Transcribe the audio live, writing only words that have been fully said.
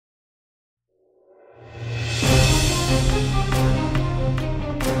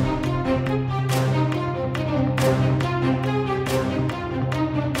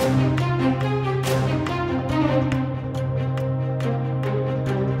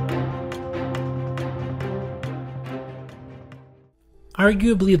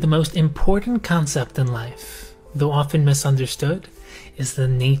Arguably the most important concept in life, though often misunderstood, is the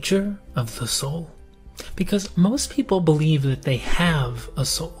nature of the soul. Because most people believe that they have a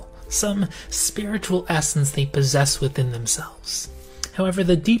soul, some spiritual essence they possess within themselves. However,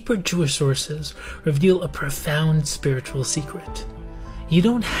 the deeper Jewish sources reveal a profound spiritual secret. You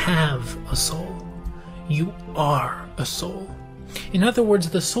don't have a soul. You are a soul. In other words,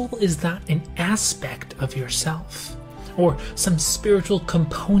 the soul is not an aspect of yourself or some spiritual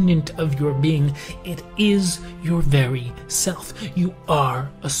component of your being. It is your very self. You are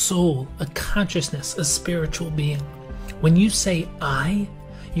a soul, a consciousness, a spiritual being. When you say I,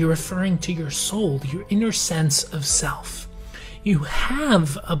 you're referring to your soul, your inner sense of self. You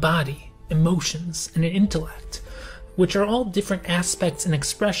have a body, emotions, and an intellect, which are all different aspects and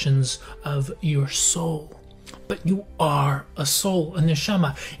expressions of your soul. But you are a soul, a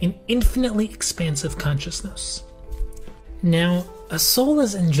neshama, an infinitely expansive consciousness. Now, a soul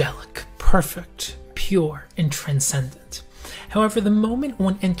is angelic, perfect, pure, and transcendent. However, the moment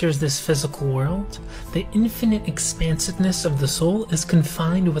one enters this physical world, the infinite expansiveness of the soul is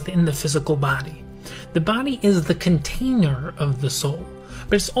confined within the physical body. The body is the container of the soul,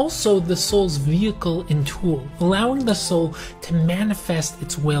 but it's also the soul's vehicle and tool, allowing the soul to manifest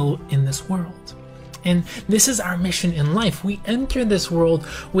its will in this world. And this is our mission in life. We enter this world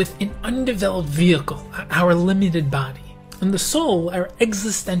with an undeveloped vehicle, our limited body. And the soul, our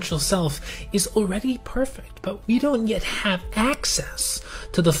existential self, is already perfect, but we don't yet have access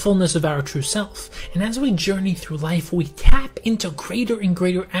to the fullness of our true self. And as we journey through life, we tap into greater and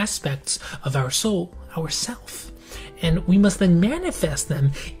greater aspects of our soul, our self. And we must then manifest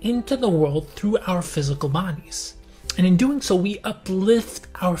them into the world through our physical bodies. And in doing so, we uplift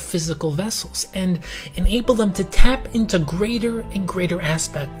our physical vessels and enable them to tap into greater and greater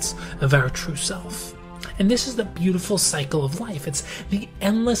aspects of our true self. And this is the beautiful cycle of life. It's the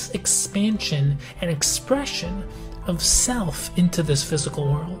endless expansion and expression of self into this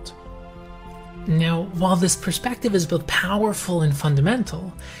physical world. Now, while this perspective is both powerful and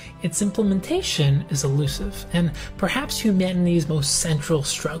fundamental, its implementation is elusive and perhaps humanity's most central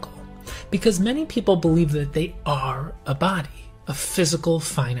struggle. Because many people believe that they are a body, a physical,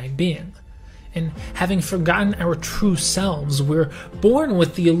 finite being. And having forgotten our true selves, we're born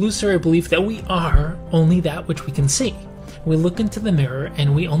with the illusory belief that we are only that which we can see. We look into the mirror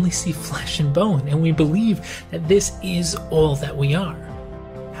and we only see flesh and bone, and we believe that this is all that we are.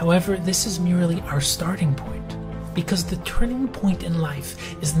 However, this is merely our starting point, because the turning point in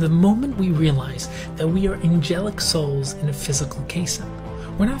life is the moment we realize that we are angelic souls in a physical casing.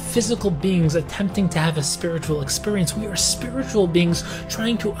 We're not physical beings attempting to have a spiritual experience. We are spiritual beings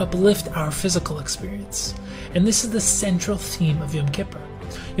trying to uplift our physical experience. And this is the central theme of Yom Kippur.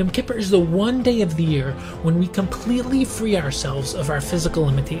 Yom Kippur is the one day of the year when we completely free ourselves of our physical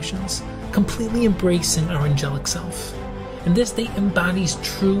limitations, completely embracing our angelic self. And this day embodies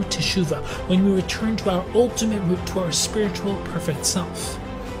true teshuvah, when we return to our ultimate root, to our spiritual perfect self.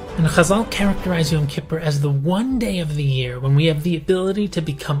 And Chazal characterize Yom Kippur as the one day of the year when we have the ability to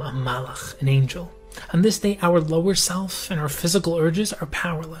become a malach, an angel. On this day, our lower self and our physical urges are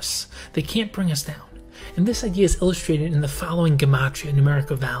powerless. They can't bring us down. And this idea is illustrated in the following gematria,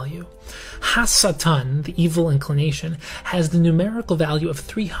 numerical value. Has-Satan, the evil inclination, has the numerical value of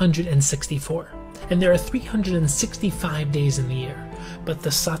 364. And there are 365 days in the year. But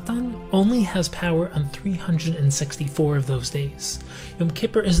the Satan only has power on 364 of those days. Yom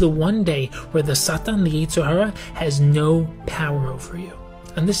Kippur is the one day where the Satan, the Yetzer Hara, has no power over you.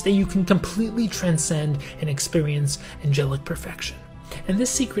 On this day you can completely transcend and experience angelic perfection. And this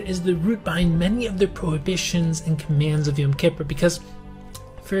secret is the root behind many of the prohibitions and commands of Yom Kippur, because,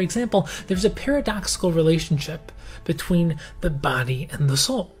 for example, there's a paradoxical relationship between the body and the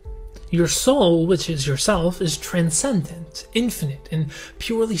soul. Your soul, which is yourself, is transcendent, infinite, and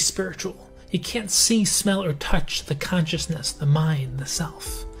purely spiritual. You can't see, smell, or touch the consciousness, the mind, the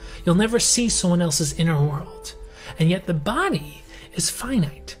self. You'll never see someone else's inner world. And yet the body is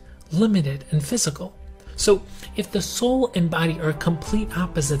finite, limited, and physical. So if the soul and body are complete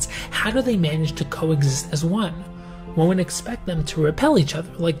opposites, how do they manage to coexist as one? One would expect them to repel each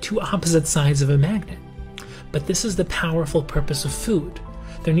other, like two opposite sides of a magnet. But this is the powerful purpose of food.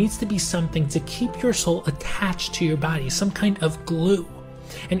 There needs to be something to keep your soul attached to your body, some kind of glue.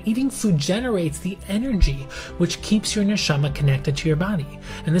 And eating food generates the energy which keeps your neshama connected to your body.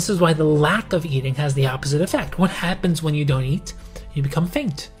 And this is why the lack of eating has the opposite effect. What happens when you don't eat? You become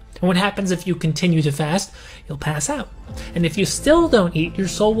faint. And what happens if you continue to fast? You'll pass out. And if you still don't eat, your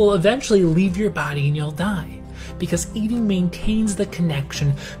soul will eventually leave your body and you'll die. Because eating maintains the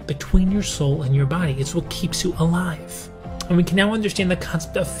connection between your soul and your body. It's what keeps you alive. And we can now understand the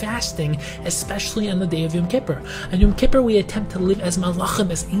concept of fasting, especially on the day of Yom Kippur. On Yom Kippur, we attempt to live as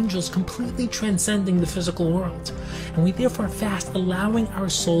malachim, as angels, completely transcending the physical world. And we therefore fast, allowing our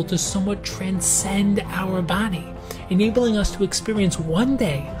soul to somewhat transcend our body, enabling us to experience one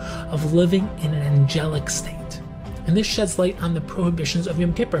day of living in an angelic state. And this sheds light on the prohibitions of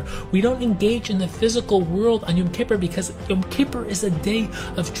Yom Kippur. We don't engage in the physical world on Yom Kippur because Yom Kippur is a day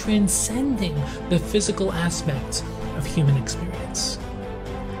of transcending the physical aspects of human experience.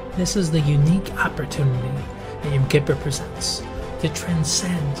 This is the unique opportunity that Yom Kippur presents, to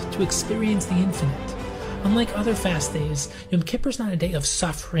transcend, to experience the infinite. Unlike other fast days, Yom Kippur is not a day of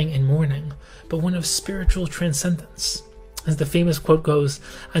suffering and mourning, but one of spiritual transcendence. As the famous quote goes,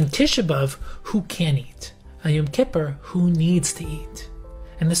 on Tisha B'Av, who can eat? On Yom Kippur, who needs to eat?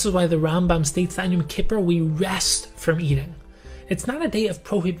 And this is why the Rambam states that on Yom Kippur we rest from eating. It's not a day of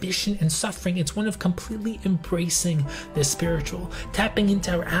prohibition and suffering, it's one of completely embracing the spiritual, tapping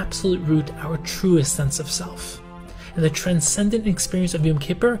into our absolute root, our truest sense of self. And the transcendent experience of Yom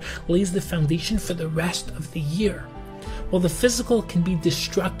Kippur lays the foundation for the rest of the year. While the physical can be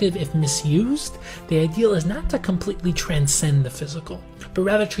destructive if misused, the ideal is not to completely transcend the physical, but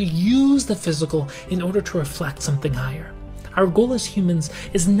rather to use the physical in order to reflect something higher. Our goal as humans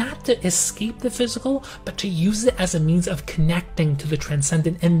is not to escape the physical, but to use it as a means of connecting to the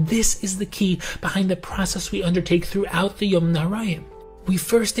transcendent, and this is the key behind the process we undertake throughout the Yom Narayim. We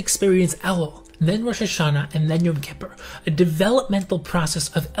first experience Elul, then Rosh Hashanah, and then Yom Kippur, a developmental process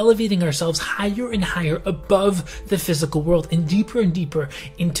of elevating ourselves higher and higher above the physical world and deeper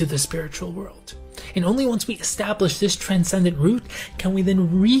into the spiritual world. And only once we establish this transcendent root can we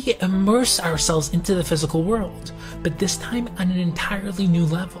then re-immerse ourselves into the physical world, but this time on an entirely new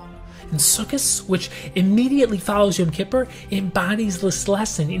level. And Sukkot, which immediately follows Yom Kippur, embodies this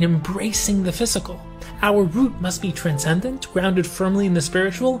lesson in embracing the physical. Our root must be transcendent, grounded firmly in the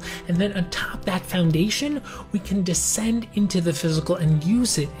spiritual, and then atop that foundation, we can descend into the physical and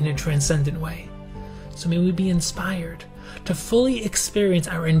use it in a transcendent way. So may we be inspired to fully experience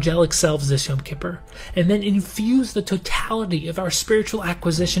our angelic selves this Yom Kippur, and then infuse the totality of our spiritual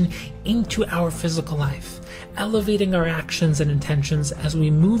acquisition into our physical life, elevating our actions and intentions as we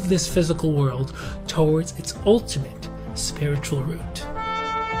move this physical world towards its ultimate spiritual root.